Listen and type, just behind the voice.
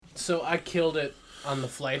So I killed it on the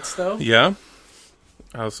flights, though. Yeah?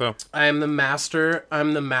 How so? I'm the master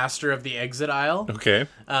of the exit aisle. Okay.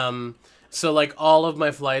 So, like, all of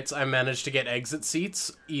my flights, I managed to get exit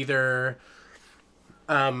seats, either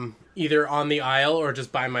on the aisle or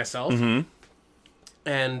just by myself. Mm-hmm.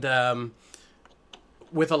 And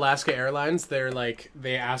with Alaska Airlines,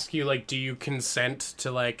 they ask you, like, do you consent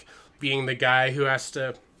to, like, being the guy who has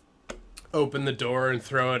to open the door and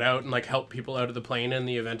throw it out and, like, help people out of the plane in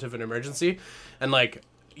the event of an emergency? And, like,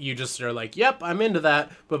 you just are like, yep, I'm into that.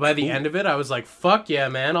 But by the end of it, I was like, fuck yeah,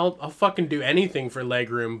 man, I'll fucking do anything for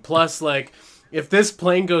legroom. Plus, like, if this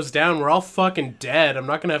plane goes down, we're all fucking dead. I'm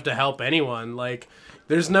not gonna have to help anyone. Like,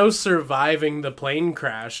 there's no surviving the plane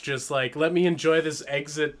crash. Just, like, let me enjoy this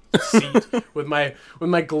exit seat with my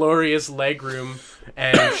glorious legroom.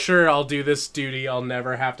 And sure, I'll do this duty I'll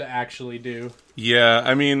never have to actually do. Yeah,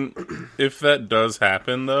 I mean, if that does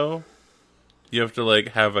happen, though, you have to, like,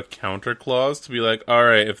 have a counter clause to be like,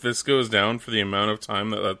 alright, if this goes down for the amount of time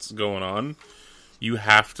that's going on, you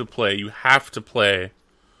have to play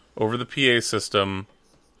over the PA system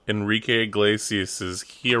Enrique Iglesias'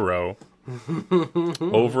 Hero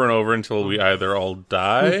over and over until we either all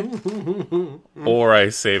die or I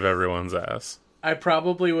save everyone's ass. I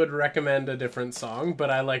probably would recommend a different song, but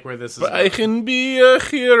I like where this is But going. I can be a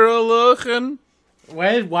hero looking.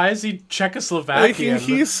 Why is he Czechoslovakian? I can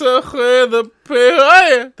the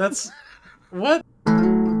PA. That's... What?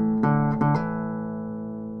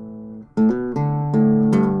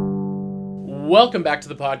 Welcome back to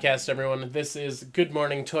the podcast, everyone. This is Good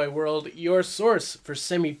Morning Toy World, your source for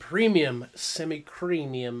semi-premium,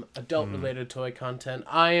 semi-creamium, adult-related toy content.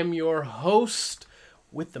 I am your host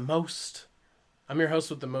with the most. I'm your host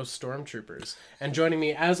with the most stormtroopers. And joining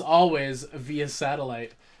me, as always, via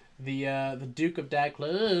satellite, the Duke of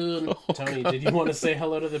Daclone. Oh, Tony, God. Did you want to say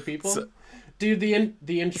hello to the people? Dude,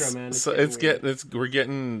 the intro, man.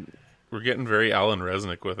 We're getting very Alan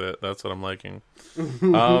Resnick with it. That's what I'm liking.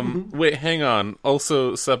 Wait, hang on.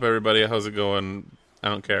 Also, sup everybody, how's it going? I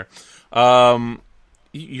don't care.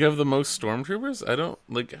 You have the most stormtroopers? I don't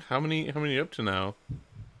like how many up to now?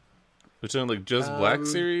 We're talking like just Black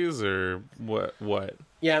Series or what?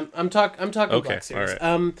 Yeah, I'm talking okay, Black Series.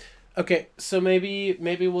 All right. Okay, so maybe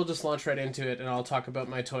we'll just launch right into it, and I'll talk about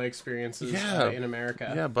my toy experiences in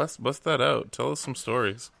America. Yeah, bust that out. Tell us some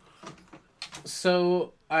stories.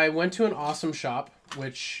 So I went to an awesome shop,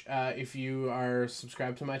 which if you are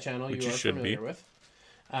subscribed to my channel, you are familiar with.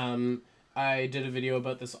 I did a video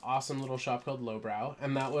about this awesome little shop called Lowbrow,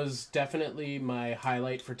 and that was definitely my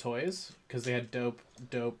highlight for toys because they had dope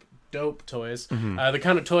toys. Mm-hmm. The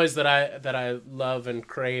kind of toys that I love and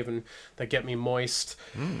crave and that get me moist.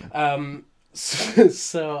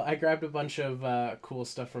 So I grabbed a bunch of cool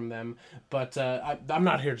stuff from them, but I'm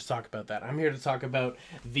not here to talk about that. I'm here to talk about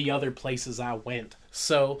the other places I went.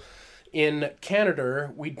 So in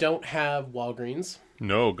Canada, we don't have Walgreens.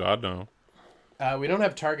 No, God, no. We don't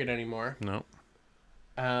have Target anymore. No.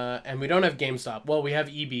 And we don't have GameStop. Well, we have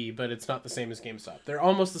EB, but it's not the same as GameStop. They're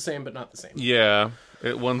almost the same, but not the same. Yeah.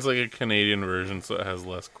 One's like a Canadian version, so it has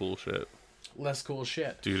less cool shit.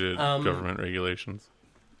 Due to government regulations.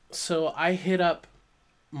 So I hit up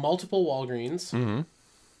multiple Walgreens. Mm-hmm.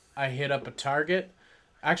 I hit up a Target.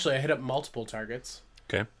 Actually, I hit up multiple Targets.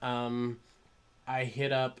 Okay. I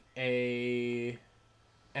hit up a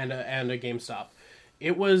GameStop.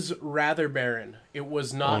 It was rather barren. It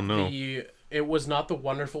was not It was not the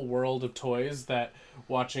wonderful world of toys that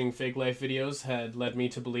watching Fig Life videos had led me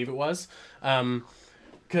to believe it was.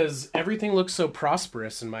 Because everything looks so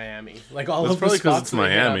prosperous in Miami. Like all That's of the spots probably because it's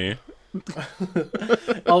Miami.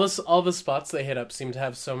 all the spots they hit up seem to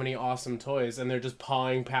have so many awesome toys, and they're just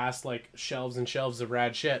pawing past like shelves and shelves of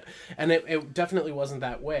rad shit. And it definitely wasn't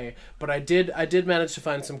that way. But I did manage to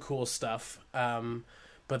find some cool stuff.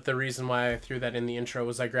 But the reason why I threw that in the intro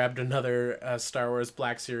was I grabbed another Star Wars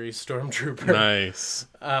Black Series Stormtrooper. Nice.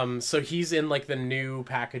 So he's in like the new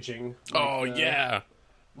packaging. Yeah.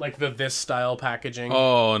 Like the this style packaging.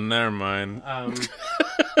 Oh, never mind. I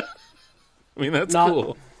mean, that's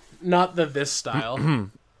cool. Not the this style.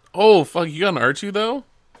 Oh, fuck, you got an R2 though?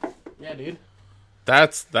 Yeah, dude.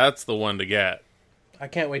 That's the one to get. I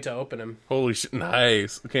can't wait to open him. Holy shit,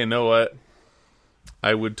 nice. Okay, know what?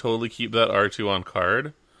 I would totally keep that R2 on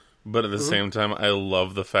card. But at the same time, I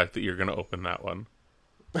love the fact that you're going to open that one.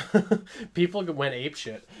 People went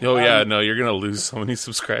apeshit. Oh, yeah, no, you're going to lose so many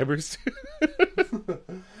subscribers.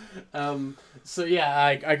 So, yeah,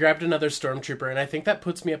 I grabbed another Stormtrooper, and I think that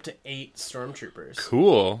puts me up to 8 Stormtroopers.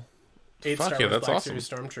 Cool. 8 Fuck Star yeah, Wars that's Black awesome. Series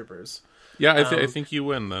Stormtroopers. Yeah, I think you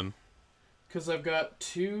win, then. Because I've got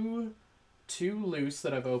two loose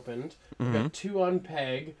that I've opened. I've got 2 on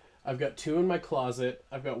peg. I've got 2 in my closet.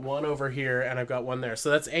 I've got 1 over here, and I've got 1 there. So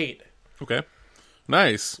that's 8. Okay.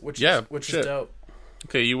 Nice. Which yeah, is dope.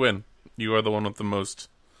 Okay, you win. You are the one with the most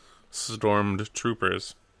stormed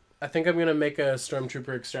troopers. I think I'm gonna make a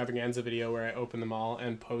Stormtrooper extravaganza video where I open them all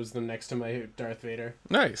and pose them next to my Darth Vader.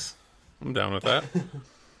 Nice. I'm down with that.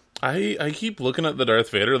 I keep looking at the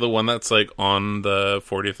Darth Vader, the one that's like on the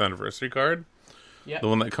 40th anniversary card. Yeah. The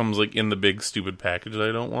one that comes like in the big stupid package that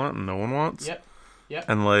I don't want and no one wants. Yep. Yep.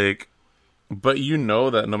 And like, but you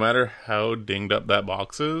know that no matter how dinged up that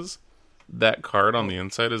box is, that card on the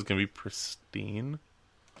inside is gonna be pristine.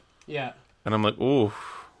 Yeah. And I'm like, ooh.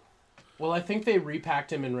 Well, I think they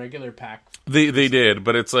repacked him in regular pack. They did,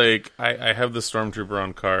 but it's like I have the Stormtrooper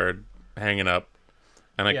on card hanging up,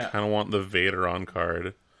 and I kind of want the Vader on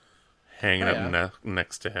card hanging up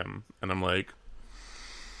next to him, and I'm like,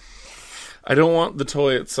 I don't want the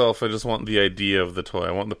toy itself. I just want the idea of the toy.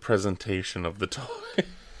 I want the presentation of the toy.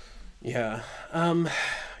 Yeah.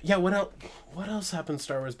 Yeah. What else? What else happened?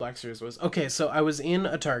 Star Wars Black Series was okay. So I was in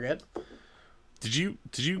a Target. Did you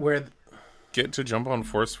where? Get to jump on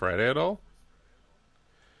Force Friday at all?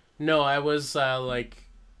 No, I was like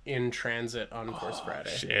in transit on Force Friday.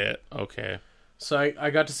 Shit. Okay. So I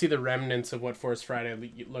got to see the remnants of what Force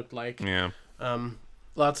Friday looked like. Yeah.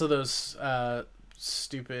 Lots of those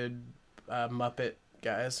stupid Muppet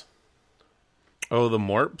guys. Oh, the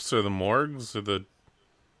Morps or the Morgs or the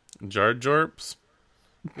Jar Jorps?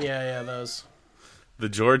 Yeah, those. The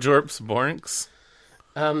Jorjorps Borks?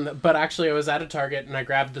 But actually, I was at a Target and I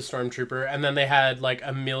grabbed the Stormtrooper, and then they had like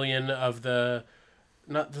a million of the,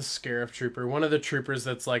 not the Scarif Trooper, one of the troopers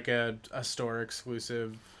that's like a store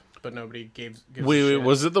exclusive, but nobody gives Wait,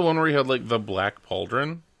 was it the one where he had like the black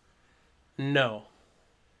pauldron? No.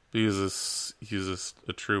 He's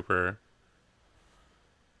a trooper.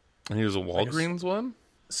 And he was a Walgreens one?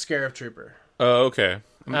 Scarif Trooper. Oh, okay.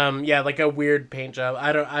 Yeah, like a weird paint job.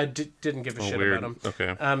 Didn't give a shit about him.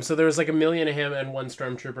 Okay. So there was like a million of him and one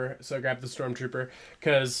Stormtrooper. So I grabbed the Stormtrooper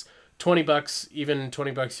because $20, even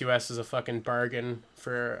 $20 US, is a fucking bargain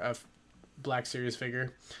for a Black Series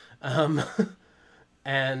figure. And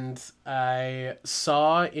I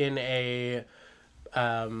saw in a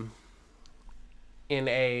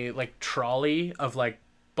like trolley of like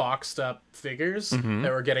boxed up figures that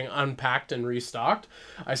were getting unpacked and restocked.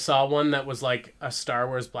 I saw one that was like a Star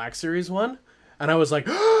Wars Black Series one, and I was like,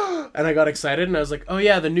 and I got excited, and I was like, oh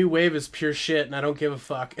yeah, the new wave is pure shit, and I don't give a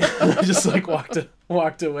fuck. And I just like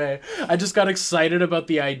walked away. I just got excited about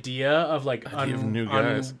the idea of like new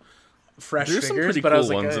guys, fresh There's figures. some pretty but cool I was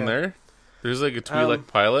like, ones in there. There's like a Twi'lek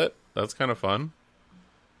pilot. That's kind of fun.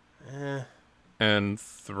 And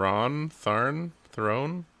Throne.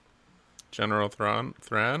 General Thrawn?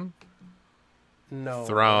 No.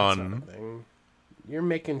 Thrawn. That's not a thing. You're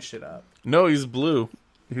making shit up. No, he's blue.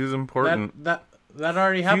 He's important. That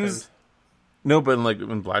already happened. No, but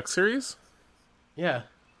in Black Series? Yeah.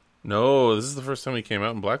 No, this is the first time he came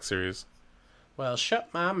out in Black Series. Well, shut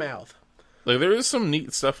my mouth. Like, there is some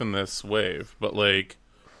neat stuff in this wave, but, like,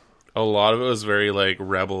 a lot of it was very, like,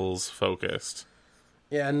 Rebels focused.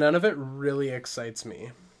 Yeah, none of it really excites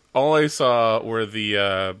me. All I saw were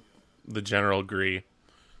the General Gree,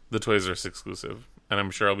 the Toys R Us exclusive, and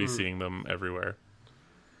I'm sure I'll be seeing them everywhere,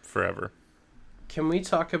 forever. Can we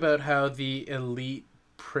talk about how the elite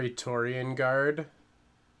Praetorian Guard?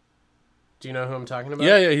 Do you know who I'm talking about?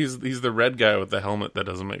 Yeah, he's the red guy with the helmet that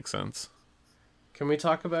doesn't make sense. Can we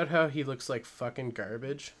talk about how he looks like fucking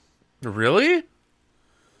garbage? Really?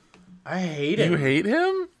 I hate him. You hate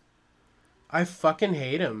him? I fucking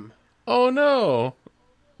hate him. Oh no.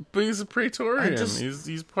 But he's a Praetorian.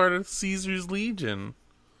 He's part of Caesar's Legion.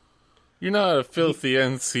 You're not a filthy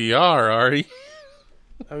NCR, are you?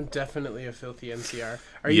 I'm definitely a filthy NCR.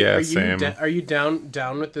 Same. Are you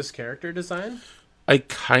down with this character design? I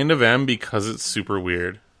kind of am because it's super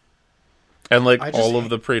weird. And like all of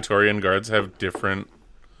the Praetorian guards have different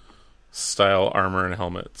style armor and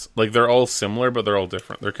helmets. Like they're all similar, but they're all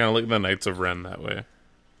different. They're kind of like the Knights of Ren that way.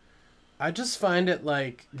 I just find it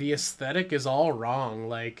like the aesthetic is all wrong.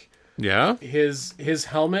 Like, yeah, his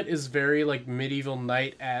helmet is very like medieval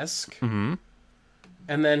knight-esque, and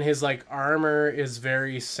then his like armor is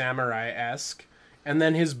very samurai-esque, and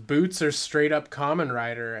then his boots are straight up Kamen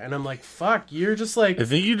Rider, and I'm like, fuck, you're just like. I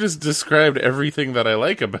think you just described everything that I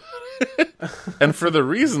like about it, and for the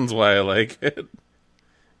reasons why I like it.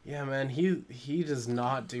 Yeah, man, he does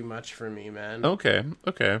not do much for me, man. Okay.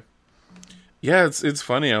 Yeah, it's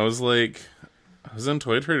funny. I was in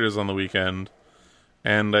Toy Traders on the weekend,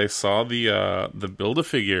 and I saw the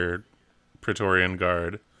Build-A-Figure Praetorian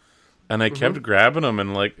Guard, and I kept grabbing them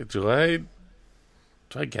and like, do I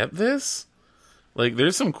get this? Like,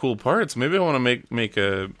 there's some cool parts. Maybe I want to make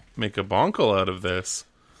a bonkle out of this.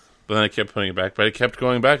 But then I kept putting it back. But I kept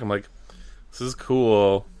going back. I'm like, this is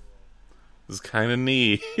cool. This is kind of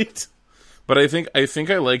neat. But I think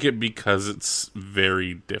I like it because it's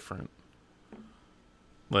very different.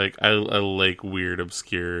 Like, I like weird,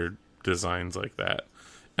 obscure designs like that.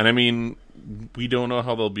 And I mean, we don't know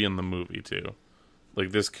how they'll be in the movie, too.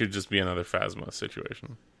 Like, this could just be another Phasma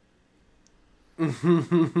situation. It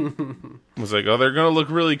was like, oh, they're going to look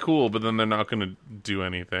really cool, but then they're not going to do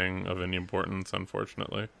anything of any importance,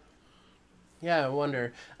 unfortunately. Yeah, I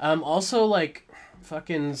wonder. Also, like,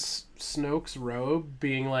 fucking Snoke's robe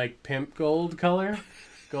being, like, pimp gold color.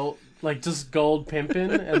 Gold, like, just gold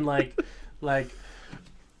pimping, and, like...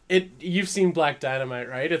 You've seen Black Dynamite,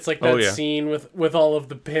 right? It's like that scene with all of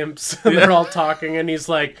the pimps, and they're all talking, and he's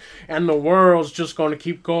like, and the world's just going to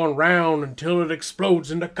keep going round until it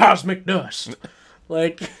explodes into cosmic dust.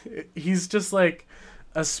 Like, he's just like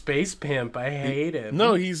a space pimp. I hate him.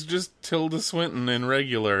 No, he's just Tilda Swinton in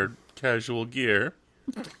regular casual gear.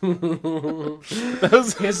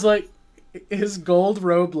 His gold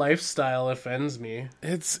robe lifestyle offends me.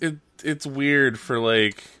 It's weird for,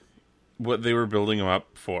 like, what they were building him up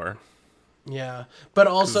for. Yeah, but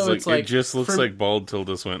also it's like it just looks like bald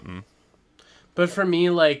Tilda Swinton. But for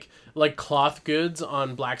me, like cloth goods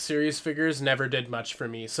on Black Series figures never did much for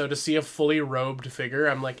me. So to see a fully robed figure,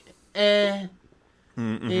 I'm like, who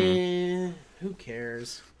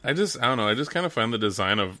cares? I don't know. I just kind of find the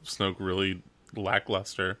design of Snoke really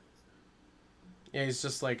lackluster. Yeah, he's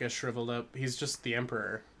just like a shriveled up. He's just the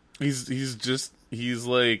Emperor. He's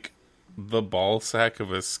like the ball sack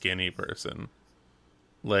of a skinny person,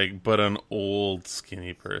 like, but an old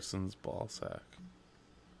skinny person's ball sack.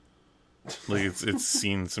 Like, it's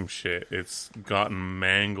seen some shit. It's gotten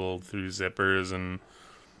mangled through zippers and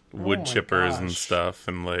wood chippers and stuff,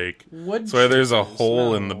 and like, so there's a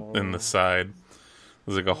hole in the side.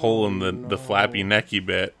 There's like a hole in the flappy necky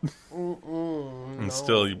bit, and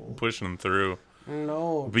still you pushing them through.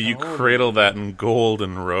 No, but you cradle that in gold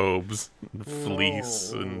and robes, and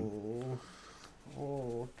fleece, and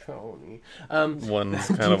Tony. One's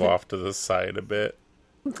kind of off to the side a bit.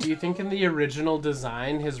 Do you think in the original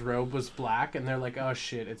design his robe was black, and they're like, "Oh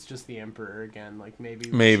shit, it's just the Emperor again"? Like maybe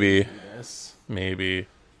do this. Maybe.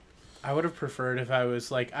 I would have preferred if I was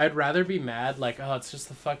like, I'd rather be mad like, "Oh, it's just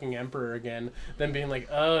the fucking Emperor again," than being like,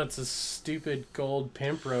 "Oh, it's a stupid gold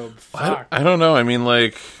pimp robe." Fuck. I don't know. I mean,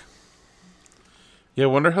 like, yeah, I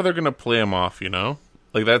wonder how they're gonna play him off. You know,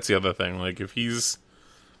 like that's the other thing. Like, if he's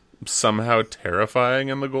somehow terrifying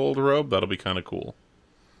in the gold robe, that'll be kind of cool.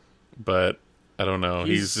 But I don't know.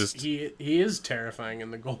 He is terrifying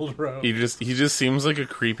in the gold robe. He just seems like a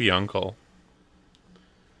creepy uncle.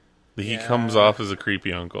 He comes off as a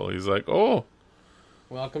creepy uncle. He's like, "Oh,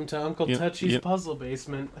 welcome to Uncle Touchy's puzzle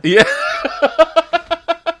basement." Yeah,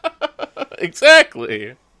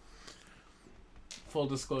 exactly. Full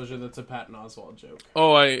disclosure, that's a Patton Oswalt joke.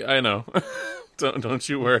 Oh, I know. Don't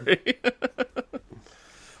you worry.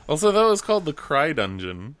 Also, that was called the Cry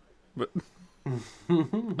Dungeon, but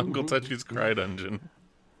Uncle Touchy's Cry Dungeon.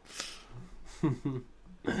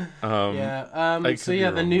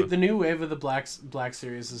 The new wave of the Black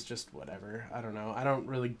Series is just whatever. I don't know. I don't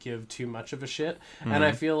really give too much of a shit, and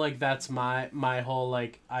I feel like that's my whole,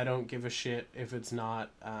 like, I don't give a shit if it's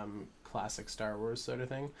not classic Star Wars sort of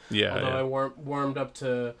thing. Yeah. Although I warmed up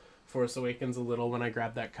to Force Awakens a little when I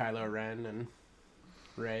grabbed that Kylo Ren and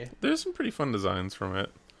Rey. There's some pretty fun designs from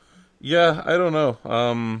it. Yeah, I don't know.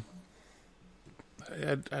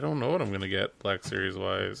 I don't know what I'm gonna get Black Series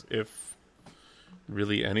wise, if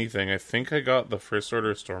really anything. I think I got the First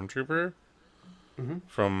Order Stormtrooper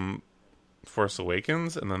from Force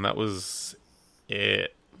Awakens, and then that was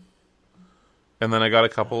it. And then I got a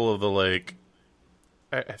couple of the, like,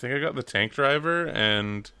 I think I got the Tank Driver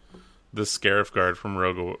and the Scarif Guard from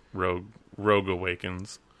Rogue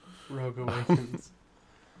Awakens. Rogue Awakens.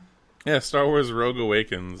 Yeah, Star Wars Rogue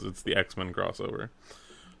Awakens. It's the X-Men crossover.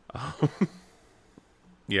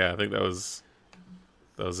 Yeah, I think that was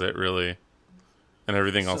it, really. And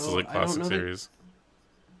everything else is like classic series.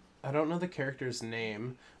 I don't know the character's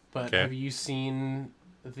name, but have you seen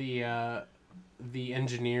the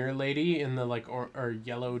engineer lady in the, like, or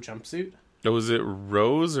yellow jumpsuit? Oh, was it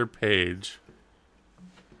Rose or Paige?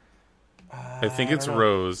 I think it's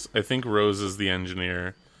Rose. I think Rose is the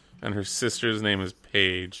engineer, and her sister's name is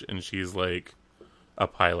Paige, and she's like a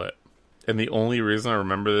pilot. And the only reason I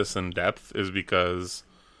remember this in depth is because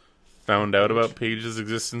found out about Paige's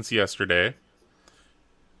existence yesterday,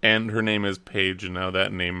 and her name is Paige, and now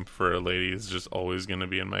that name for a lady is just always going to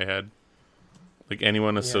be in my head. Like,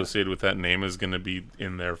 anyone associated with that name is going to be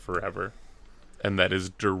in there forever. and that is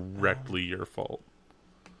directly your fault.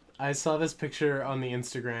 I saw this picture on the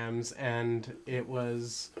Instagrams, and it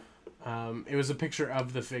was a picture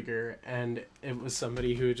of the figure, and it was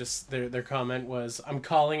somebody who just their comment was, "I'm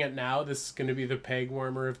calling it now. This is going to be the peg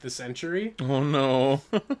warmer of the century." Oh no.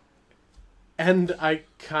 And I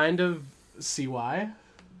kind of see why.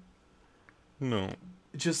 No.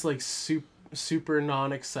 Just like super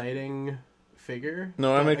non-exciting figure.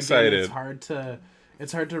 No, I'm But excited. Again,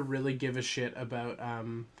 it's hard to really give a shit about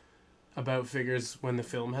figures when the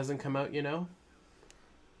film hasn't come out, you know?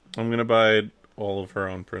 I'm gonna buy all of her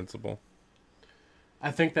on principle.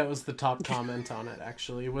 I think that was the top comment on it,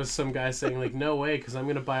 actually. It was some guy saying, like, no way, because I'm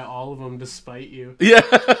going to buy all of them to spite you. Yeah.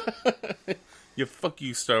 Yeah, fuck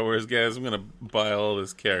you, Star Wars guys. I'm gonna buy all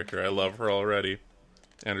this character. I love her already.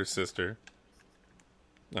 And her sister.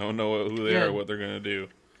 I don't know who they are or what they're gonna do.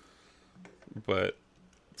 But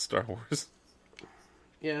Star Wars.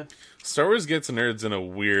 Yeah. Star Wars gets nerds in a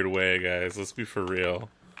weird way, guys. Let's be for real.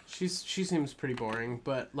 She seems pretty boring,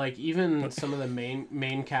 but like even some of the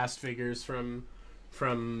main cast figures from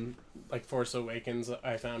like Force Awakens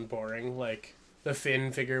I found boring. Like the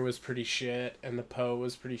Finn figure was pretty shit and the Poe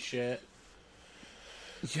was pretty shit.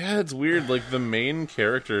 Yeah, it's weird. Like the main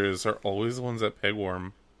characters are always the ones that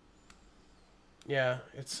pegworm. Yeah,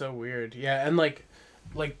 it's so weird. Yeah, and like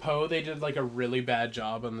Poe, they did like a really bad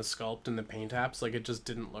job on the sculpt and the paint apps. Like it just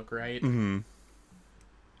didn't look right. Mm-hmm.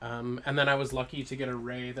 And then I was lucky to get a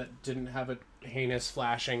Rey that didn't have a heinous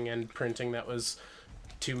flashing and printing that was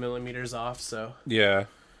 2 millimeters off. So Yeah,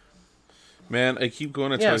 man, I keep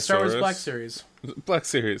going to Toy Star Wars Saurus. Black Series. Black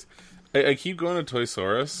Series. I keep going to Toy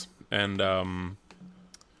Saurus and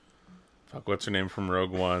fuck, what's her name from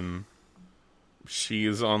Rogue One?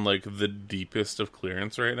 She's on like the deepest of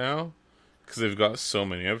clearance right now because they've got so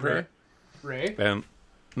many of her. Rey? And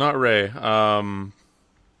not Rey. Jyn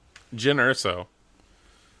Erso.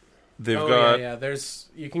 They've got yeah. There's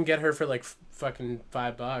you can get her for like fucking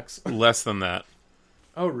 $5. less than that.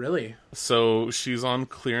 Oh really? So she's on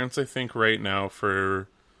clearance, I think, right now for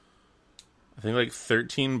I think like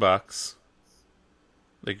 $13,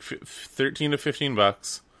 like $13 to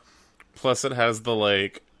 $15. Plus, it has the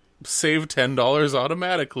like save $10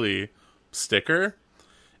 automatically sticker,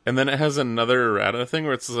 and then it has another errata thing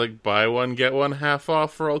where it's like buy one get one half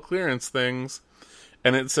off for all clearance things,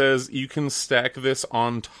 and it says you can stack this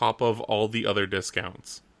on top of all the other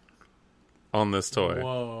discounts on this toy.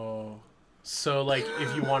 Whoa. So like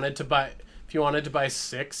if you wanted to buy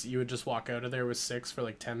 6, you would just walk out of there with 6 for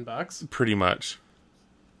like $10. Pretty much.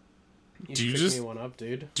 Do you just pick me one up,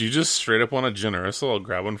 dude? Do you just straight up want a Jyn Erso? I'll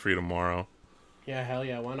grab one for you tomorrow. Yeah, hell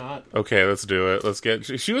yeah, why not? Okay, let's do it. Let's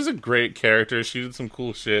get. She was a great character. She did some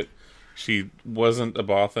cool shit. She wasn't a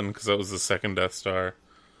Bothan because that was the second Death Star.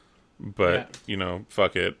 But you know,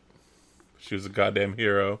 fuck it. She was a goddamn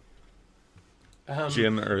hero.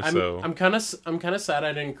 Jyn Erso. I'm kind of sad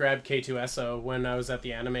I didn't grab K2SO when I was at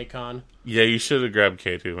the Anime Con. Yeah, you should have grabbed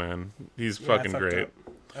K2, man. He's fucking great.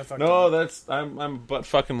 No, that's I'm but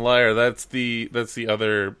fucking liar. That's the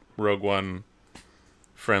other Rogue One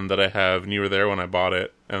friend that I have, and you were there when I bought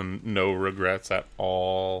it, and no regrets at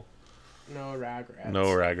all. No regrets.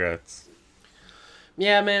 No regrets.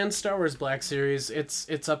 Yeah, man, Star Wars Black Series,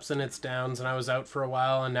 it's ups and it's downs, and I was out for a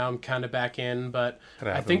while, and now I'm kind of back in. But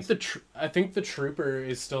I think the Trooper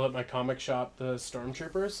is still at my comic shop, the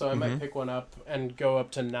Stormtrooper. So I might pick one up and go up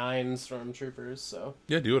to 9 Stormtroopers. So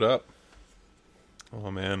yeah, do it up. Oh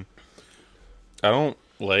man, I don't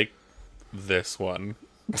like this one.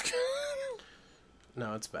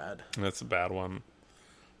 No, it's bad. That's a bad one.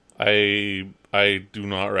 I do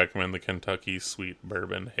not recommend the Kentucky Sweet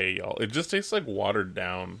Bourbon. Hey y'all, it just tastes like watered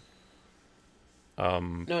down.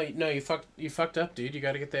 No, you fucked up, dude. You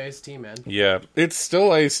got to get the iced tea, man. Yeah, it's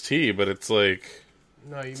still iced tea, but it's like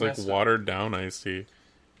it's like watered down iced tea.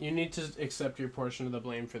 You need to accept your portion of the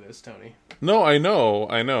blame for this, Tony. No, I know.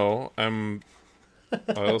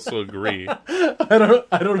 I also agree. I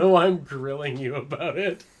don't know why I'm grilling you about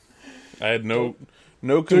it. I had no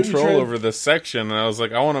control over this section, and I was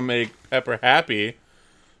like, I want to make Pepper happy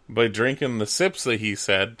by drinking the sips that he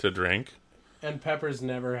said to drink. And Pepper's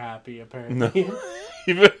never happy, apparently.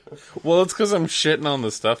 No. Well, it's because I'm shitting on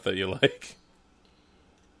the stuff that you like.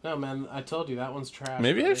 No, man, I told you, that one's trash.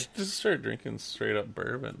 Maybe I should just start drinking straight up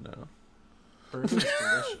bourbon now. Bourbon's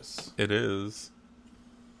delicious. It is.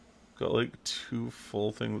 Got like 2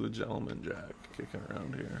 full things of Gentleman Jack kicking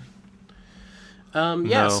around here.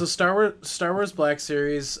 Yeah, so Star Wars Black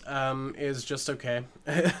Series is just okay.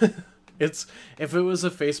 It's if it was a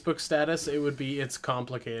Facebook status, it would be it's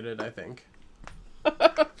complicated, I think.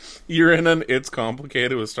 You're in an It's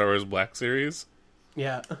Complicated with Star Wars Black Series?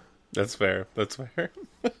 Yeah. That's fair. That's fair.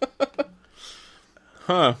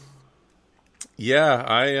 Huh. Yeah,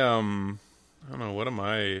 I don't know, what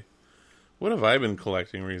have I been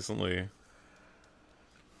collecting recently?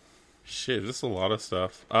 Shit, just a lot of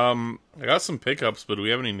stuff. I got some pickups, but do we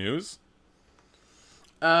have any news?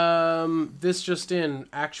 This just in,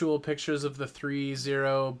 actual pictures of the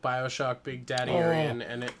 3-0 BioShock Big Daddy Urian,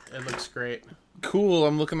 and it looks great. Cool,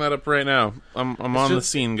 I'm looking that up right now. I'm on the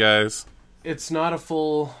scene, guys. It's not a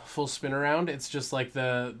full spin around. It's just like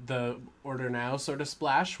the order now sort of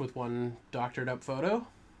splash with one doctored up photo.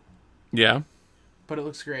 Yeah. But it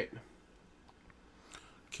looks great.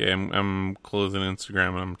 Okay, I'm closing Instagram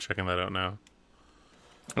and I'm checking that out now.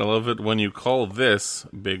 I love it when you call this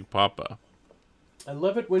Big Papa. I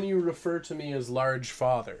love it when you refer to me as Large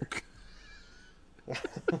Father.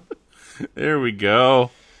 There we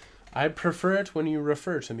go. I prefer it when you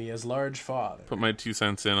refer to me as Large Father. Put my 2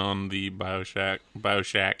 cents in on the Bioshack. Radio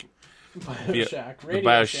The Shack.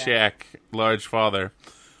 Bioshack Large Father.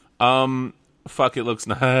 Fuck, it looks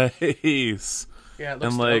nice. Yeah, it looks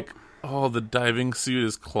and like, dope. oh, the diving suit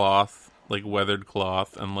is cloth, like weathered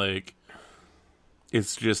cloth, and like,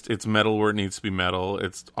 it's metal where it needs to be metal.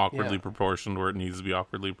 It's awkwardly proportioned where it needs to be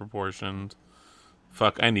awkwardly proportioned.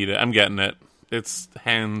 Fuck, I need it. I'm getting it. It's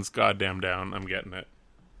hands goddamn down. I'm getting it.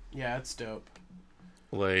 Yeah, it's dope.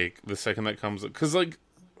 Like, the second that comes up, because like,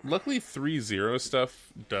 luckily 3-0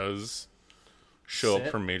 stuff does show up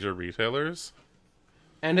from major retailers.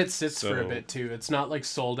 And it sits for a bit too. It's not like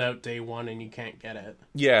sold out day one and you can't get it.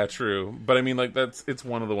 Yeah, true. But I mean, like, it's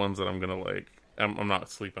one of the ones that I'm gonna like. I'm not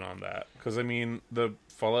sleeping on that, because I mean, the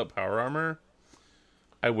Fallout Power Armor,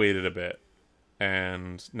 I waited a bit,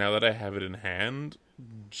 and now that I have it in hand,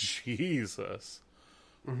 Jesus,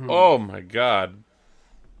 oh my god.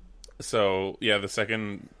 So yeah, the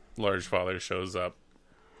second Large Father shows up,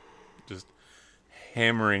 just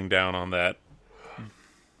hammering down on that.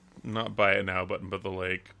 Not buy it now, but the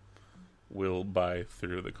like, will buy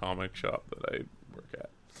through the comic shop that I work at.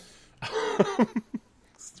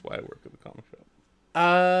 That's why I work at the comic shop.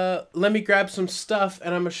 Let me grab some stuff,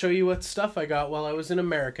 and I'm gonna show you what stuff I got while I was in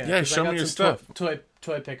America. Yeah, show me your stuff. Toy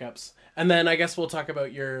pickups, and then I guess we'll talk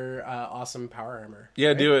about your awesome power armor. Yeah,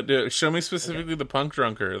 right? Do it. Show me specifically the punk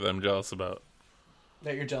drunker that I'm jealous about.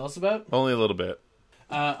 That you're jealous about? Only a little bit.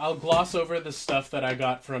 I'll gloss over the stuff that I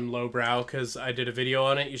got from Lowbrow because I did a video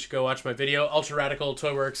on it. You should go watch my video. Ultra Radical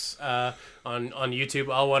Toy Works on YouTube,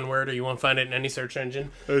 all one word, or you won't find it in any search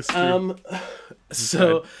engine. That's true.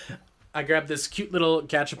 So I grabbed this cute little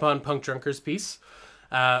Gachapon Punk Drunkers piece,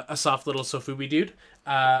 a soft little Sofubi dude.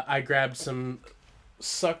 I grabbed some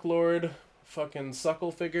Sucklord fucking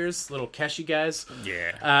Suckle figures, little Keshi guys.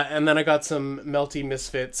 Yeah. And then I got some Melty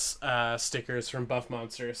Misfits stickers from Buff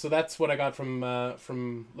Monster. So that's what I got from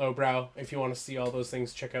Lowbrow. If you want to see all those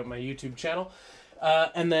things, check out my YouTube channel.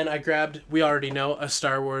 And then I grabbed, we already know, a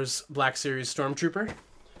Star Wars Black Series Stormtrooper.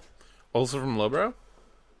 Also from Lowbrow?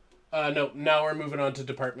 No, now we're moving on to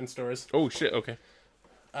department stores. Oh shit, okay.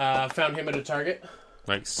 Found him at a Target.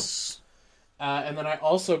 Nice. And then I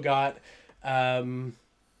also got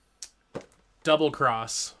Double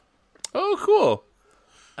Cross. Oh, cool.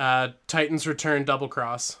 Titans Return Double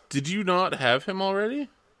Cross. Did you not have him already?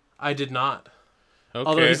 I did not. Okay.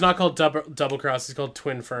 Although he's not called Double Cross, he's called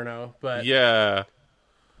Twinferno. But yeah.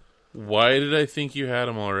 Why did I think you had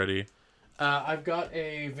him already? I've got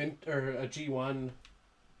a G1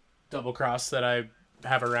 Double Cross that I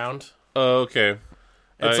have around. Oh, okay.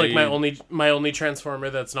 It's like my only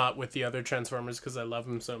Transformer that's not with the other Transformers because I love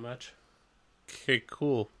him so much. Okay,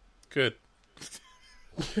 cool. Good.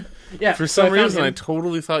 Yeah. For some reason, I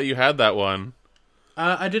totally thought you had that one.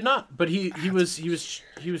 I did not, but he was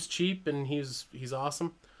cheap and he's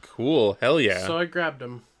awesome. Cool. Hell yeah. So I grabbed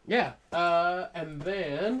him. Yeah. And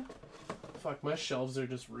then, fuck, my shelves are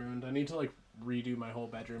just ruined. I need to like redo my whole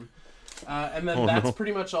bedroom. And then that's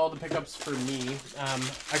pretty much all the pickups for me.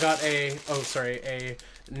 I got a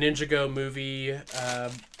Ninjago movie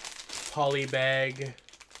poly bag.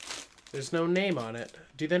 There's no name on it.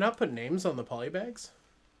 Do they not put names on the poly bags?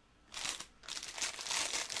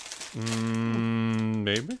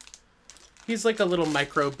 Maybe. He's like a little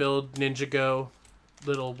micro build Ninjago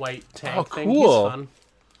little white tank thing. Cool. He's fun.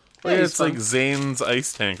 Yeah, it's fun. Like Zane's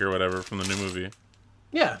ice tank or whatever from the new movie.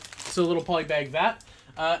 Yeah, so a little poly bag that.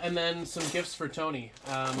 And then some gifts for Tony.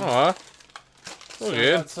 Aw. So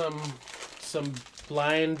I got some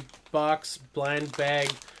blind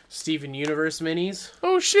bag Steven Universe minis.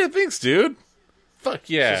 Oh shit, thanks dude. Fuck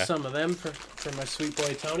yeah. So some of them for my sweet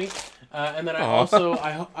boy Tony. And then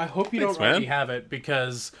I hope you don't already have it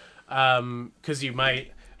because you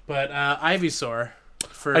might. But Ivysaur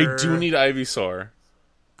for I do need Ivysaur.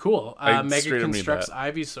 Cool. I Mega straight up need Constructs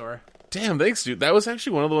that. Ivysaur. Damn, thanks, dude. That was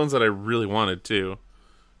actually one of the ones that I really wanted too,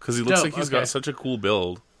 because he looks Dope, like he's okay. got such a cool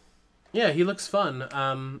build. Yeah, he looks fun.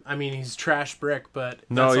 I mean, he's trash brick, but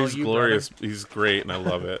No, that's all he's you, glorious. brother. He's great, and I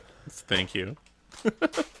love it. Thank you.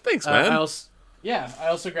 Thanks, I man.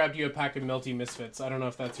 also grabbed you a pack of Milty Misfits. I don't know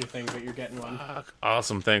if that's your thing, but you're getting one.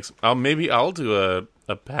 Awesome, thanks. I'll do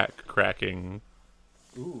a pack cracking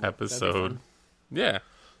Ooh, episode. Yeah.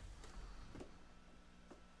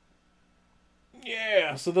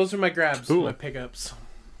 Yeah, so those are my grabs, Cool. my pickups,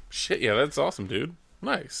 Shit, yeah, that's awesome, dude.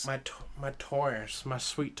 Nice. my toys, my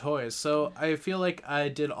sweet toys. So I feel like I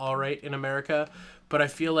did all right in America, but I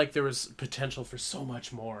feel like there was potential for so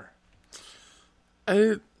much more.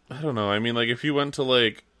 I don't know. I mean, like, if you went to,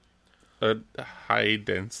 like, a high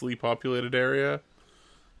densely populated area,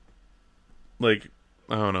 like,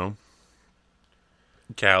 I don't know,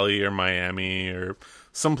 Cali or Miami or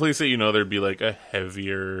someplace that you know there'd be, like, a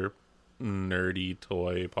heavier nerdy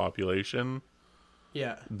toy population,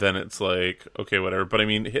 Yeah, then it's like, okay, whatever. But I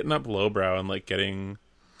mean, hitting up lowbrow and like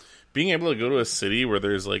being able to go to a city where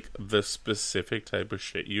there's like the specific type of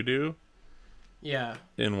shit you do yeah,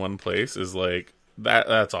 in one place is like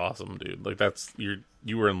that's awesome, dude. Like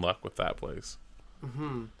you were in luck with that place.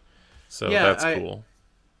 Mm-hmm. So Yeah, that's cool.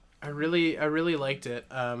 I really liked it.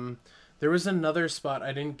 There was another spot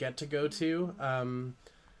I didn't get to go to.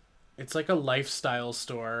 It's like a lifestyle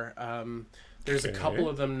store. There's a couple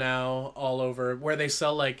of them now all over where they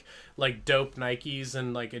sell like dope Nikes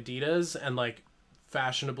and like Adidas and like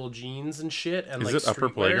fashionable jeans and shit. And Is like it Upper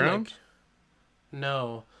streetwear, Playground? like-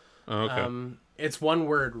 no. Oh, okay. It's one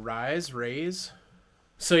word, raise.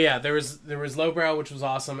 So yeah, there was Lowbrow, which was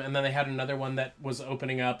awesome, and then they had another one that was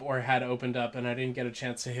opening up or had opened up, and I didn't get a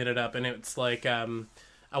chance to hit it up. And it's like I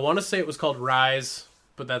want to say it was called Rise,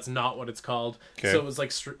 but that's not what it's called. Okay. So it was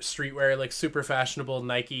like streetwear, like super fashionable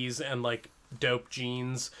Nikes and like dope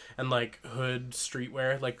jeans and like hood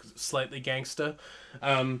streetwear, like slightly gangsta.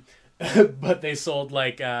 But they sold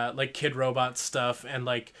like Kid Robot stuff and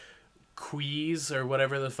like Quees or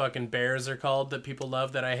whatever the fucking bears are called that people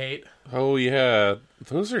love that I hate. Oh yeah,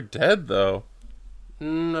 those are dead though.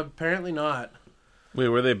 Apparently not. Wait,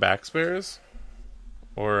 were they Backspares?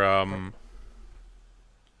 Or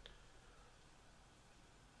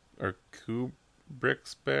or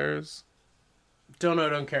Kubrick's bears? Don't know,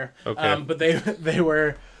 don't care. Okay. But they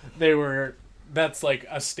were that's like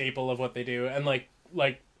a staple of what they do, and like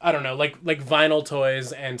I don't know, like vinyl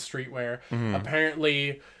toys and streetwear.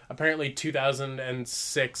 Apparently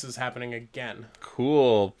 2006 is happening again.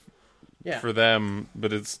 Cool Yeah, for them,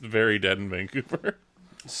 but it's very dead in Vancouver.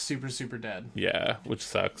 super dead. Yeah, which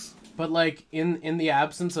sucks. But like in the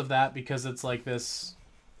absence of that, because it's like this,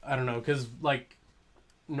 I don't know, because like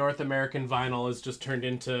North American vinyl is just turned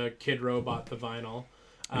into Kid Robot the vinyl.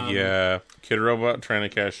 Yeah, Kid Robot trying to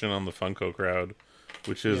cash in on the Funko crowd,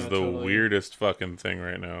 which is Yeah, the totally. weirdest fucking thing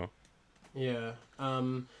right now. Yeah.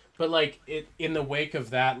 But like in the wake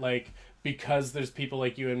of that, like because there's people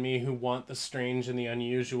like you and me who want the strange and the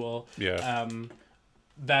unusual. Yeah.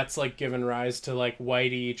 That's like given rise to like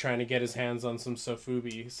Whitey trying to get his hands on some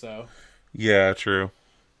Sofubi, so Yeah, true.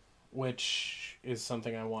 which is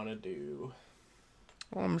something I want to do.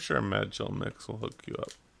 Well, I'm sure Mad Chill Mix will hook you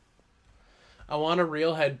up. I want a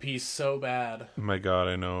real headpiece so bad. My God,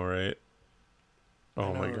 I know, right? Oh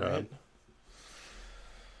I know, my God.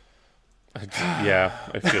 right? Yeah,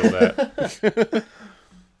 I feel that.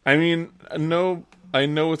 I mean, no, I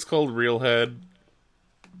know it's called Real Head,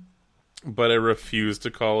 but I refuse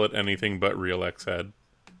to call it anything but Real X Head.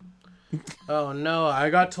 Oh no, I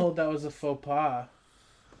got told that was a faux pas.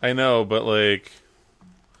 I know, but like,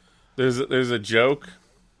 there's a joke,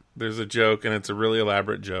 and it's a really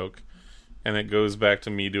elaborate joke, and it goes back to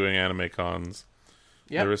me doing anime cons.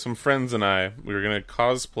 Yeah. There were some friends and we were gonna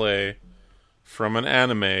cosplay from an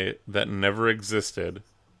anime that never existed,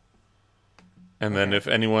 and then if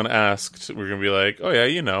anyone asked, we're gonna be like, "Oh yeah,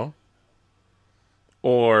 you know,"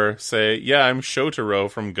 or say, "Yeah, I'm Shotaro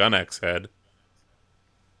from Gun X Head."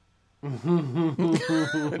 It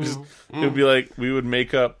would be like we would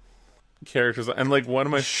make up characters, and like one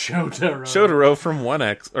of my Shotaro from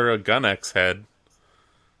 1X or a Gun X Head.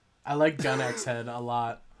 I like Gun X Head a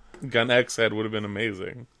lot. Gun X Head would have been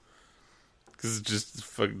amazing because it's just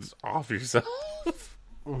fucking off yourself.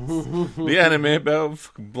 The anime about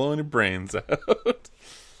fucking blowing your brains out.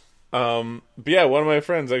 But yeah, one of my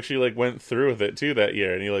friends actually like went through with it too that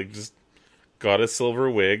year, and he like just got a silver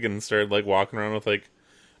wig and started like walking around with like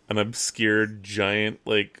an obscure giant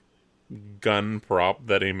like gun prop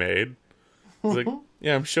that he made. He's like,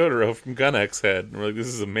 "Yeah, I'm Shotaro from Gun X Head." And we're like, "This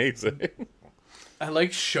is amazing." I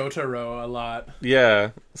like Shotaro a lot.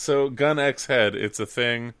 Yeah, so Gun X Head, it's a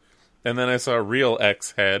thing. And then I saw Real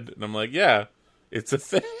X Head, and I'm like, yeah, it's a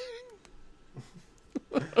thing.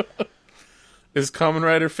 Is Kamen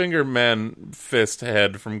Rider Finger Man Fist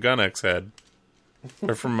Head from Gun X Head?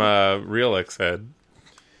 Or from Real X Head?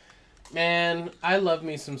 Man, I love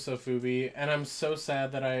me some Sofubi, and I'm so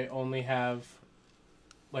sad that I only have,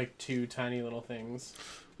 like, 2 tiny little things.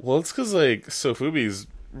 Well, it's because, like, Sofubi's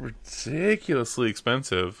ridiculously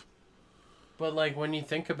expensive. But, like, when you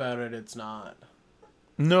think about it, it's not.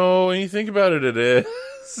 No, when you think about it, it is.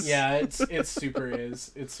 Yeah, it super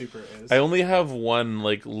is. It super is. I only have one,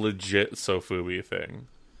 like, legit Sofubi thing.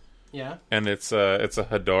 Yeah? And it's a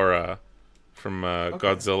Hedorah from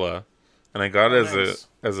Godzilla. And I got it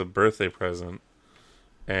as a birthday present.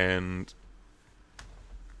 And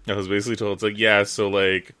I was basically told, it's like, yeah, so,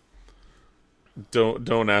 like,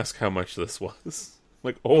 don't ask how much this was.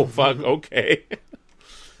 Like, oh, fuck, okay.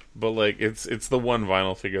 But, like, it's the one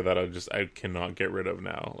vinyl figure that I cannot get rid of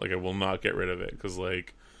now. Like, I will not get rid of it. Because,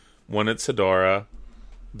 like, when it's Hedorah,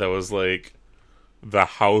 that was, like, the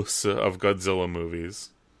house of Godzilla movies.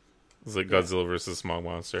 It's like Godzilla versus Smog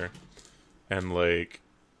Monster. And, like,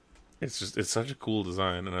 it's such a cool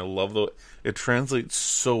design. And I love it translates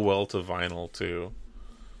so well to vinyl, too.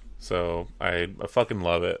 So, I fucking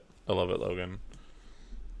love it. I love it, Logan.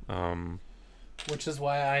 Which is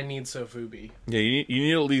why I need Sofubi. Yeah, you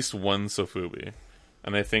need at least one Sofubi.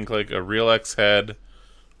 And I think, like, a Real X Head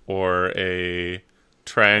or a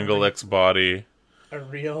Triangle X Body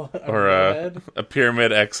Real or head? a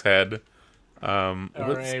Pyramid X Head.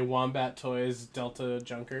 Or a Wombat Toys Delta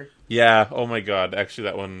Junker. Yeah, oh my god. Actually,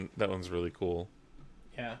 that one's really cool.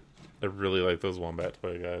 Yeah. I really like those Wombat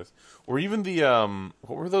Toy guys. Or even the,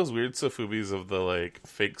 what were those weird Sofubis of the, like,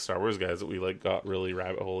 fake Star Wars guys that we, like, got really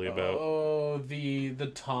rabbit holey about? Oh, the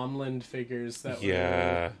Tomlin figures that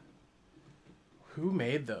yeah. were... Who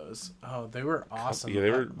made those? Oh, they were awesome.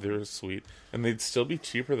 Yeah, they were sweet. And they'd still be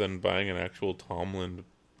cheaper than buying an actual Tomlin,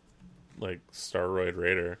 like, Staroid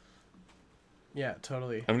Raider. Yeah,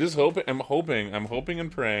 totally. I'm hoping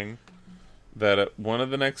and praying that at one of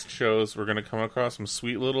the next shows we're going to come across some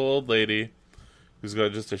sweet little old lady who's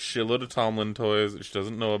got just a shitload of Tomlin toys that she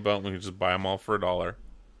doesn't know about, and we can just buy them all for $1.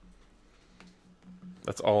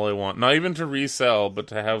 That's all I want. Not even to resell, but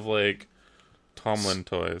to have, like, Tomlin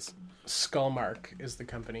toys. Skullmark is the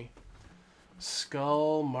company.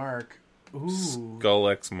 Skullmark. Ooh. Skull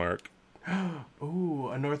X Mark. Ooh,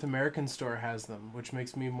 a North American store has them, which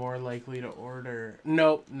makes me more likely to order.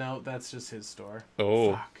 No, that's just his store.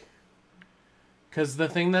 Oh. Fuck. Because the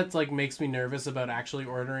thing that, like, makes me nervous about actually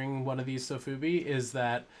ordering one of these Sofubi is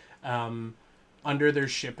that under their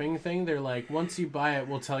shipping thing, they're like, once you buy it,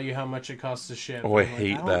 we'll tell you how much it costs to ship. Oh, I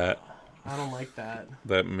hate that. I don't like that.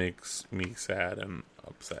 That makes me sad and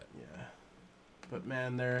upset. Yeah. But,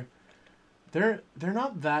 man, they're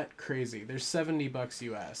not that crazy. They're $70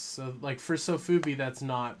 US. So, like, for Sofubi, that's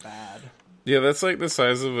not bad. Yeah, that's like the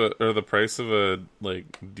size of the price of a,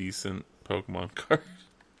 like, decent Pokemon card.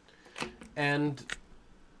 And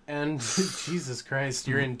Jesus Christ,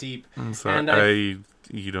 you're in deep. I'm sorry,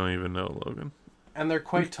 you don't even know, Logan. And they're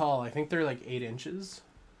quite tall. I think they're like 8 inches.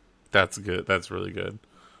 That's good. That's really good.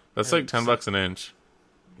 That's like $10 an inch.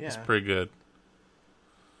 Yeah. It's pretty good.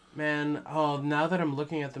 Man, now that I'm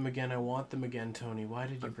looking at them again, I want them again, Tony. Why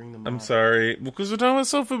did you bring them up? I'm sorry. Because we're talking about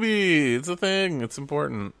Sofubi. It's a thing. It's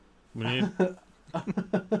important. We need...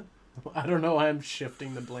 I don't know why I'm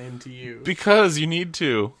shifting the blame to you. Because you need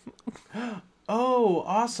to. Oh,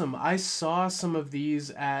 awesome. I saw some of these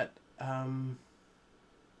at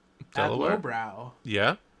Delaware? Lowbrow.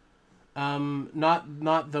 Yeah?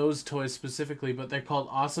 Not those toys specifically, but they're called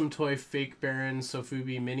Awesome Toy Fake Baron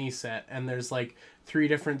Sofubi mini set, and there's like 3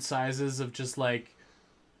 different sizes of just like,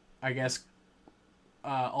 I guess,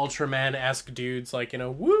 Ultraman-esque dudes, like in a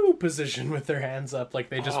woo position with their hands up, like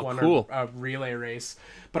they just won a relay race.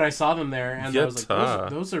 But I saw them there, and I was like,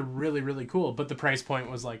 those are really, really cool. But the price point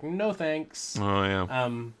was like, no thanks. Oh yeah.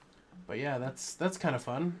 But yeah, that's kind of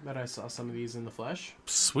fun that I saw some of these in the flesh.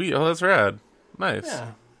 Sweet. Oh, that's rad. Nice.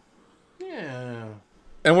 Yeah.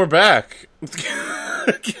 And we're back. I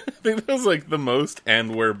think that was like the most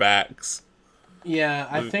 "and we're backs." Yeah,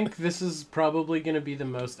 I think this is probably going to be the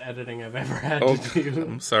most editing I've ever had to do.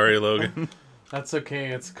 I'm sorry, Logan. That's okay.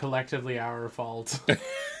 It's collectively our fault.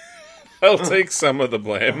 I'll take some of the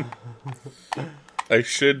blame. I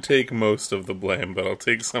should take most of the blame, but I'll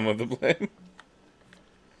take some of the blame.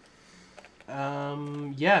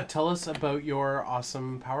 Yeah, tell us about your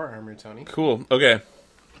awesome power armor, Tony. Cool. Okay.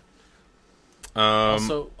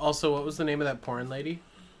 Also, what was the name of that porn lady?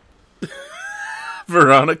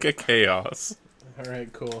 Veronica Chaos. All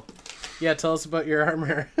right, cool. Yeah, tell us about your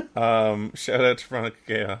armor. Shout out to Veronica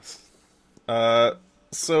Chaos.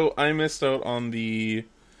 So I missed out on the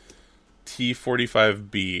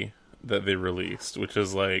T45B that they released, which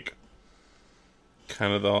is like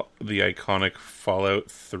kind of the iconic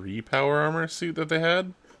Fallout 3 power armor suit that they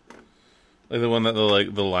had. Like the one that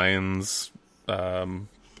the Lions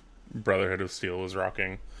Brotherhood of Steel was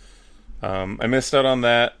rocking. I missed out on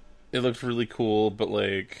that. It looked really cool, but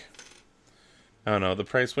like I don't know, the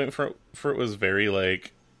price point for it was very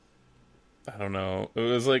like I don't know. It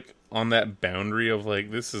was like on that boundary of like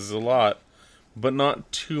this is a lot, but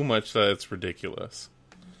not too much that it's ridiculous.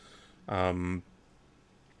 And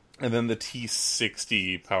then the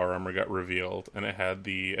T60 power armor got revealed, and it had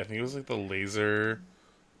I think it was like the laser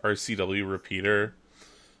RCW repeater,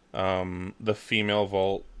 the female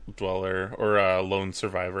vault dweller or lone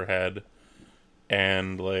survivor head,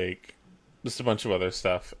 and like just a bunch of other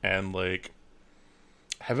stuff. And like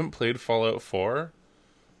I haven't played Fallout 4,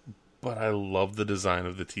 but I love the design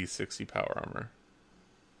of the T60 power armor.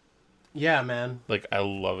 Yeah, man. Like I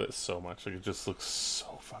love it so much. Like it just looks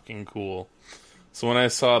so fucking cool. So when I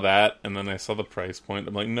saw that and then I saw the price point,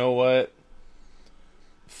 I'm like, know what?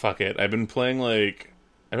 Fuck it. I've been playing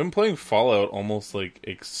Fallout almost like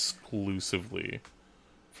exclusively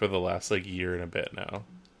for the last like year and a bit now.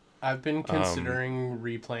 I've been considering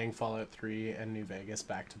replaying Fallout 3 and New Vegas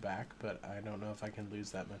back to back, but I don't know if I can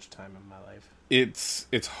lose that much time in my life.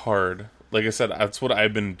 It's hard. Like I said, that's what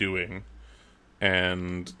I've been doing.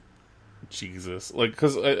 And Jesus, like,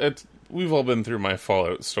 because we've all been through my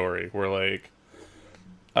Fallout story where like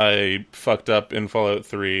I fucked up in Fallout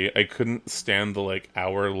 3. I couldn't stand the like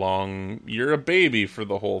hour-long "you're a baby" for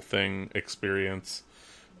the whole thing experience.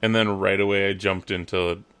 And then right away I jumped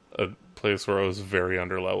into a place where I was very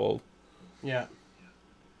underleveled. Yeah.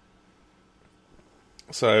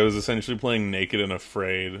 So I was essentially playing Naked and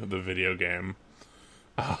Afraid, the video game.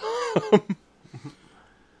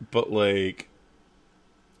 But like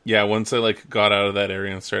yeah, once I like got out of that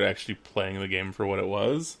area and started actually playing the game for what it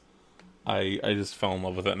was, I just fell in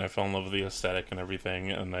love with it, and I fell in love with the aesthetic and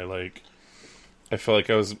everything, and I felt like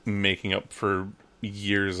I was making up for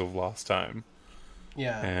years of lost time.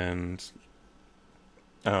 Yeah. And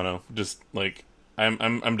I don't know, just like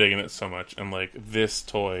I'm digging it so much, and like this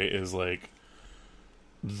toy is like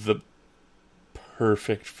the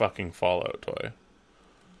perfect fucking Fallout toy.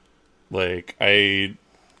 Like I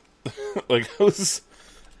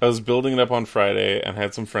I was building it up on Friday and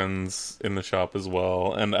had some friends in the shop as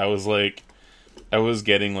well, and I was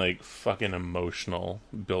getting like fucking emotional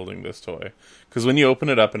building this toy, because when you open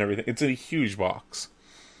it up and everything, it's a huge box.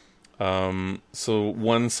 So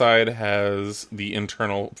one side has the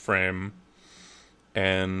internal frame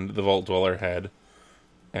and the Vault Dweller head,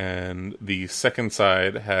 and the second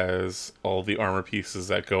side has all the armor pieces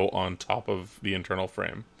that go on top of the internal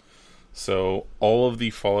frame. So all of the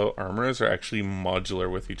Fallout armors are actually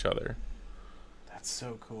modular with each other. That's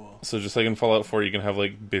so cool. So just like in Fallout 4, you can have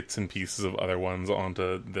like bits and pieces of other ones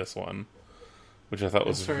onto this one, which I thought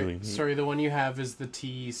was really neat. Sorry, the one you have is the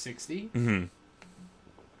T60? Mm-hmm.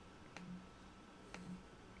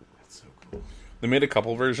 That's so cool. They made a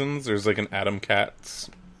couple versions. There's like an Atom Cats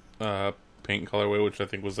paint colorway, which I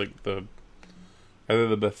think was like either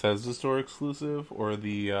the Bethesda store exclusive or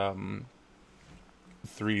the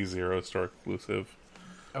 3.0 store exclusive.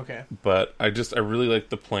 Okay. But I really like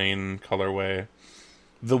the plain colorway.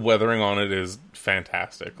 The weathering on it is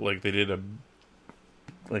fantastic. Like they did a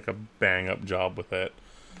bang up job with it.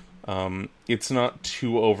 It's not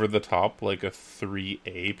too over the top like a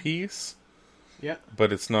 3A piece. Yeah.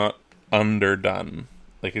 But it's not underdone.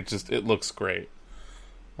 Like it looks great.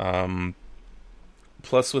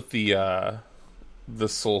 Plus with the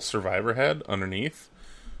Soul Survivor head underneath,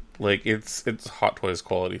 like it's Hot Toys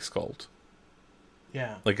quality sculpt.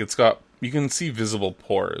 Yeah. Like you can see visible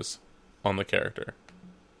pores on the character.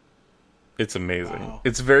 It's amazing. Wow.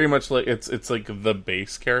 It's very much like it's like the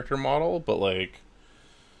base character model, but like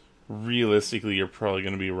realistically you're probably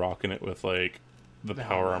going to be rocking it with like the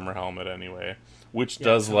power armor helmet anyway, which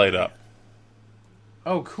does light up.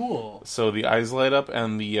 Oh, cool. So the eyes light up,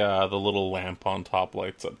 and the little lamp on top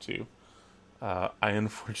lights up too. I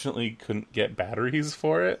unfortunately couldn't get batteries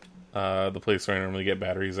for it. The place where I normally get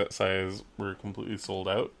batteries that size were completely sold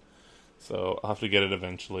out. So I'll have to get it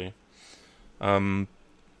eventually.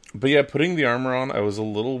 But yeah, putting the armor on, I was a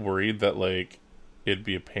little worried that like it'd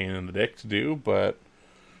be a pain in the dick to do, but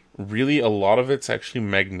really a lot of it's actually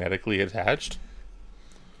magnetically attached.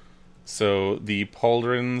 So the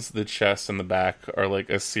pauldrons, the chest, and the back are like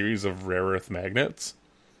a series of rare earth magnets.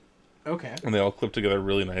 Okay. And they all clip together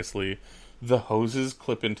really nicely. The hoses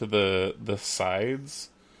clip into the sides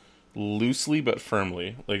loosely but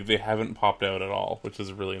firmly. Like, they haven't popped out at all, which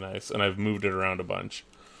is really nice. And I've moved it around a bunch.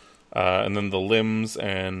 And then the limbs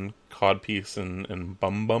and codpiece and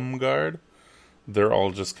bum guard, they're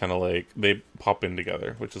all just kind of like, they pop in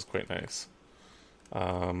together, which is quite nice.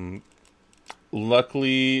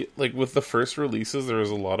 Luckily, like, with the first releases, there was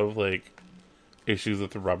a lot of, like, issues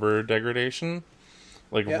with the rubber degradation,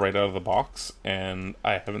 like, right out of the box, and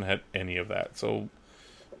I haven't had any of that. So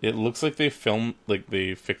it looks like they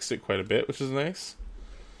fixed it quite a bit, which is nice.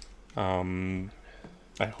 I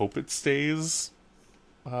hope it stays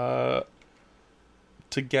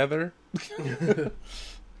together.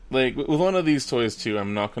 Like, with one of these toys, too,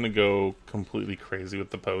 I'm not going to go completely crazy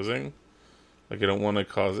with the posing. Like, I don't want to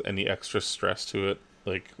cause any extra stress to it,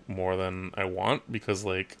 like, more than I want, because,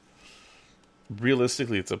 like,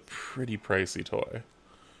 realistically, it's a pretty pricey toy.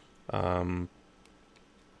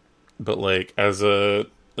 But, like, as a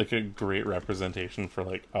great representation for,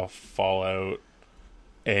 like, a Fallout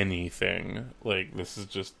anything, like, this is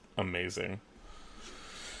just amazing.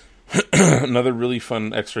 Another really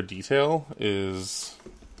fun extra detail is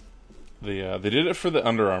they did it for the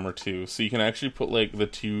Under Armour too, so you can actually put, like, the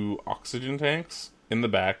 2 oxygen tanks in the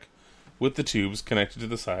back with the tubes connected to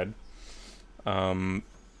the side, and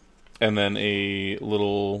then a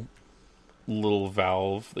little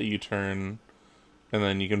valve that you turn, and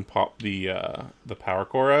then you can pop the power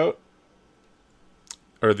core out,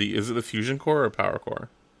 or is it the fusion core or power core?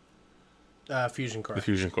 Fusion core. The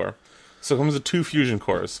fusion core. So it comes with 2 fusion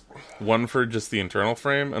cores, one for just the internal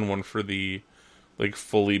frame and one for the, like,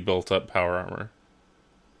 fully built up power armor.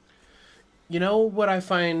 You know what I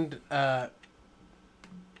find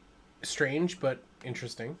strange but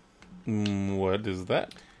interesting? What is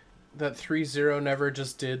that? That 3-0 never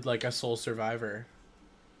just did, like, a Soul Survivor.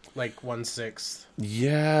 Like, 1/6.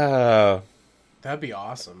 Yeah. That'd be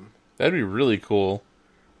awesome. That'd be really cool.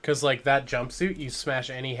 Because, like, that jumpsuit, you smash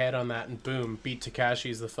any head on that and boom, beat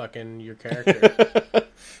Takashi's your character.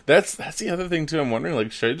 That's the other thing, too. I'm wondering,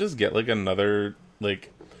 like, should I just get, like, another,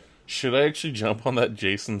 like, should I actually jump on that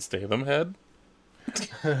Jason Statham head?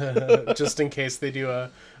 Just in case they do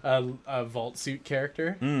a vault suit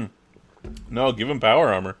character? No, give him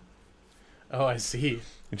power armor. Oh, I see.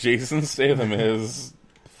 Jason Statham is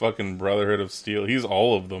fucking Brotherhood of Steel. He's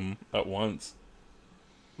all of them at once.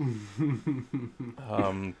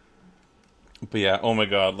 But yeah, oh my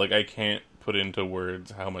god, like, I can't put into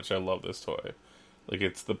words how much I love this toy. Like,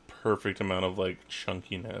 it's the perfect amount of, like,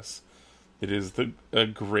 chunkiness. It is a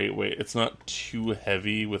great weight. It's not too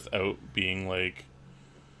heavy without being, like,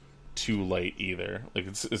 too light either. Like,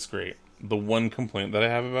 it's great. The one complaint that I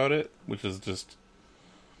have about it, which is just,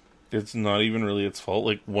 it's not even really its fault,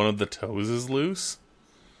 like, one of the toes is loose.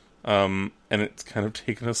 And it's kind of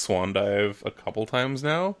taken a swan dive a couple times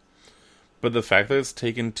now. But the fact that it's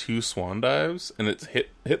taken 2 swan dives and it's hit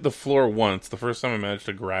the floor once, the first time I managed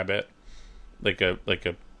to grab it, like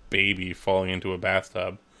a baby falling into a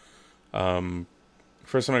bathtub.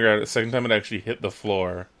 First time I grabbed it, second time it actually hit the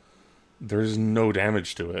floor, there's no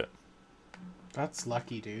damage to it. That's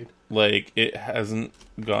lucky, dude. Like, it hasn't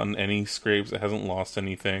gotten any scrapes, it hasn't lost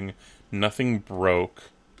anything, nothing broke.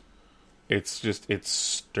 It's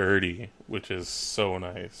sturdy, which is so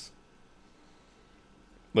nice.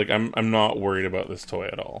 Like, I'm not worried about this toy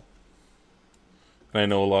at all. And I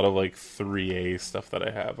know a lot of, like, 3A stuff that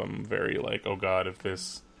I have, I'm very like, oh god, if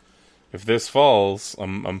this falls,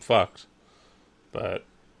 I'm fucked. But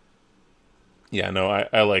yeah, no,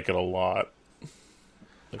 I like it a lot.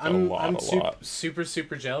 Like, I'm super,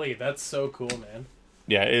 super jelly. That's so cool, man.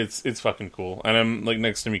 Yeah, it's fucking cool. And I'm like,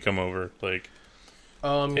 next time you come over, like,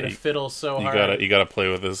 oh, I'm gonna fiddle so hard. You gotta play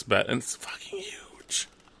with this bet, and it's fucking huge.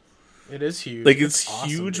 It is huge. Like, it's awesome,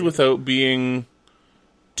 huge dude. without being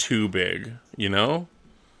too big, you know?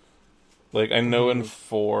 Like, I know in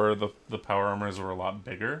 4 the power armors were a lot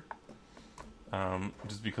bigger.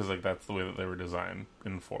 Just because, like, that's the way that they were designed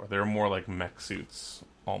in 4. They were more like mech suits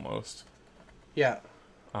almost. Yeah.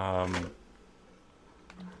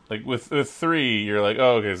 Like with 3, you're like,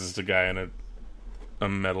 oh, okay, this is a guy in a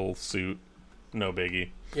metal suit, no biggie.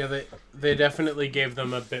 Yeah, they definitely gave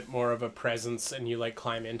them a bit more of a presence, and you, like,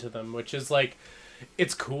 climb into them, which is, like,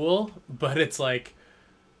 it's cool, but it's, like,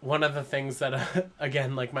 one of the things that,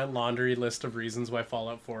 again, like, my laundry list of reasons why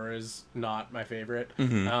Fallout 4 is not my favorite.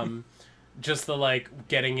 Mm-hmm. Just the, like,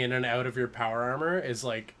 getting in and out of your power armor is,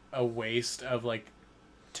 like, a waste of, like,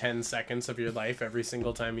 10 seconds of your life every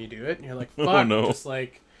single time you do it, and you're like, fuck, oh, no. Just,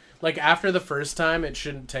 like, after the first time, it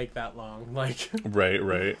shouldn't take that long, like...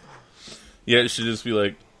 Right. Yeah, it should just be,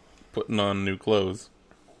 like, putting on new clothes.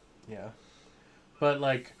 Yeah. But,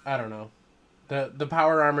 like, I don't know. The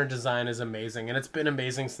power armor design is amazing, and it's been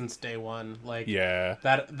amazing since day one. Like, Yeah.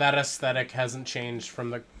 that aesthetic hasn't changed from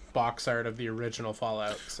the box art of the original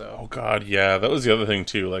Fallout. So, Oh god, yeah, that was the other thing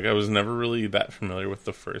too. Like, I was never really that familiar with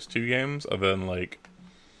the first two games, other than like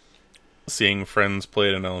seeing friends play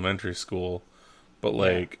it in elementary school. But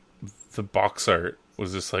like, the box art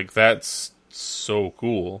was just like, that's so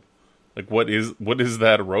cool. Like, what is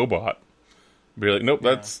that robot? Be like, nope,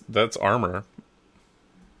 that's armor.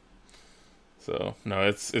 So no,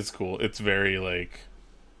 it's cool. It's very like,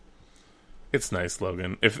 it's nice,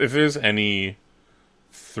 Logan. If there's any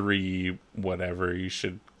 3 whatever you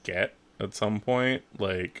should get at some point,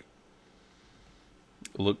 like,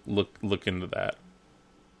 look into that.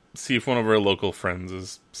 See if one of our local friends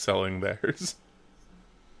is selling theirs.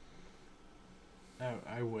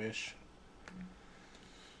 I wish.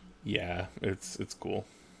 Yeah, it's cool.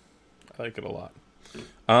 I like it a lot.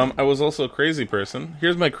 I was also a crazy person.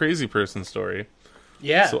 Here's my crazy person story.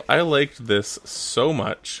 Yeah. So I liked this so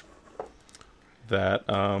much that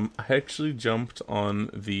I actually jumped on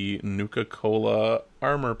the Nuka-Cola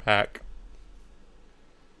armor pack.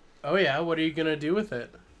 Oh yeah, what are you gonna do with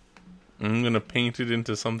it? I'm gonna paint it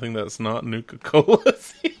into something that's not Nuka-Cola.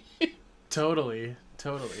 Totally.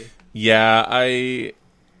 Yeah,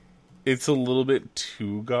 it's a little bit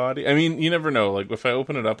too gaudy. I mean, you never know. Like, if I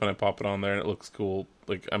open it up and I pop it on there and it looks cool,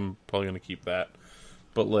 like, I'm probably gonna keep that.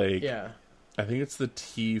 But like, Yeah. I think it's the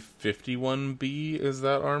T51B is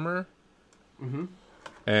that armor. Mm-hmm.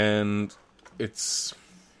 And it's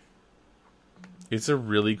a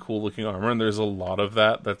really cool looking armor, and there's a lot of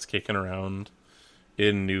that's kicking around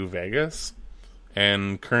in New Vegas.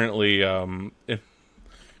 And currently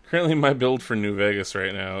my build for New Vegas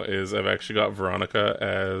right now is I've actually got Veronica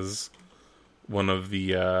as one of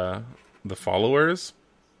the followers,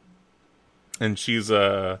 and she's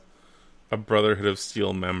a Brotherhood of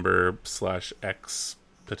Steel member / ex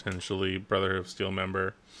potentially Brotherhood of Steel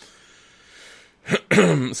member.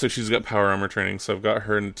 So she's got power armor training. So I've got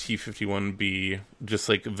her in T51B, just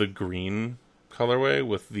like the green colorway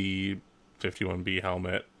with the 51B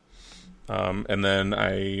helmet. And then did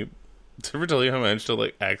I ever tell you how I managed to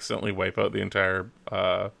like accidentally wipe out the entire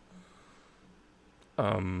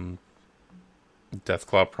Deathclaw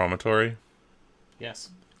Promontory? Yes.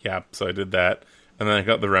 Yeah, so I did that. And then I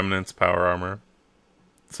got the Remnants power armor.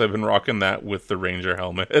 So I've been rocking that with the Ranger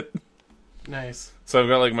helmet. Nice. So I've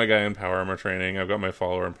got like my guy in power armor training. I've got my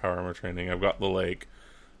follower in power armor training. I've got the like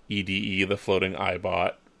EDE, the floating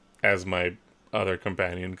Eyebot, as my other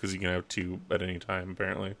companion, because you can have 2 at any time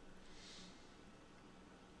apparently.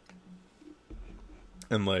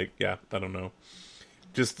 And like, yeah, I don't know.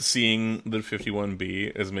 Just seeing the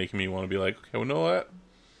 51B is making me want to be like, okay, well, you know what?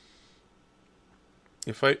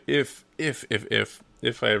 If I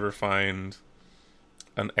ever find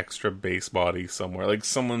an extra base body somewhere, like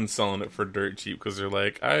someone's selling it for dirt cheap because they're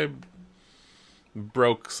like, I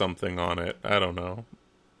broke something on it. I don't know,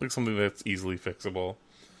 like something that's easily fixable.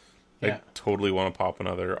 Yeah. I totally want to pop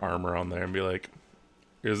another armor on there and be like,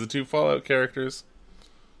 here's the 2 Fallout characters,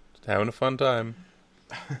 just having a fun time.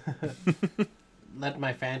 Let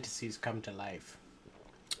my fantasies come to life.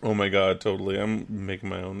 Oh my god, totally. I'm making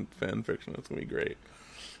my own fan fiction. It's gonna be great.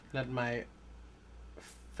 Let my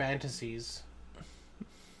fantasies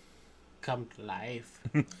come to life.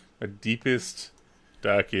 My deepest,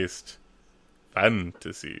 darkest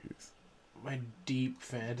fantasies. My deep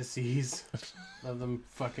fantasies. Let them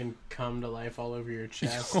fucking come to life all over your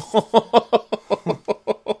chest.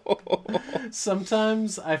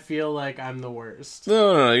 Sometimes I feel like I'm the worst.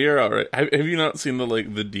 No, you're alright. Have you not seen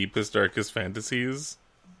the deepest, darkest fantasies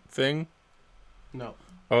thing? No.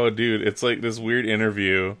 Oh, dude, it's like this weird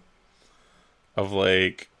interview of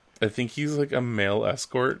like, I think he's like a male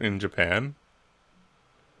escort in Japan.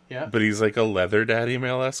 Yeah. But he's like a leather daddy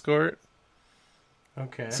male escort.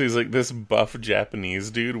 Okay. So he's like this buff Japanese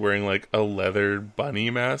dude wearing like a leather bunny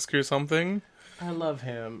mask or something. I love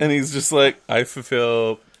him. And he's just like, I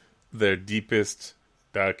fulfill their deepest,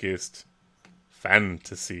 darkest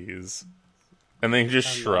fantasies. And then he just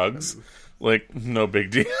shrugs, like, no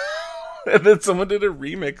big deal. And then someone did a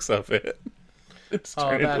remix of it. It's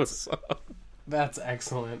turned into a song. That's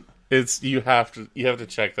excellent. You have to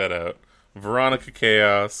check that out. Veronica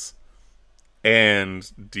Chaos and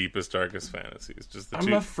Deepest Darkest Fantasies. Just the I'm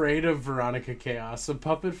two. afraid of Veronica Chaos. A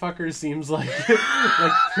puppet fucker seems like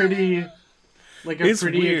pretty like a It's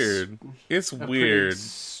pretty weird. It's weird.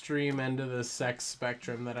 Extreme end of the sex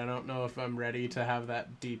spectrum that I don't know if I'm ready to have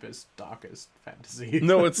that deepest, darkest fantasy.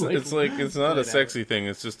 No, it's it's not a sexy out. thing.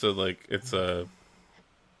 It's just it's a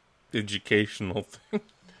educational thing.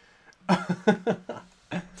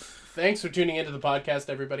 thanks for tuning into the podcast,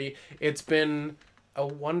 everybody. It's been a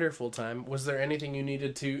wonderful time. Was there anything you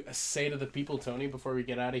needed to say to the people, Tony, before we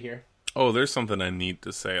get out of here? Oh, there's something I need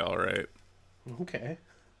to say, all right. Okay.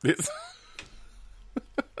 It's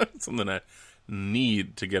something I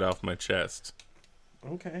need to get off my chest.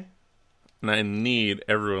 Okay. And I need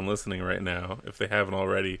everyone listening right now, if they haven't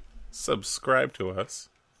already, subscribe to us,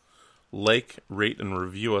 like, rate, and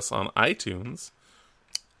review us on iTunes.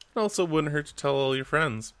 It also wouldn't hurt to tell all your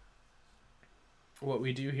friends What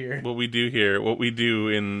we do here. what we do here, what we do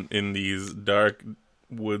in these dark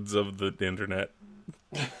woods of the internet.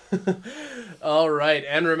 All right.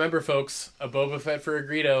 And remember, folks, a Boba Fett for a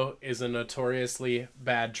Greedo is a notoriously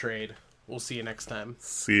bad trade. We'll see you next time.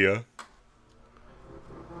 See ya.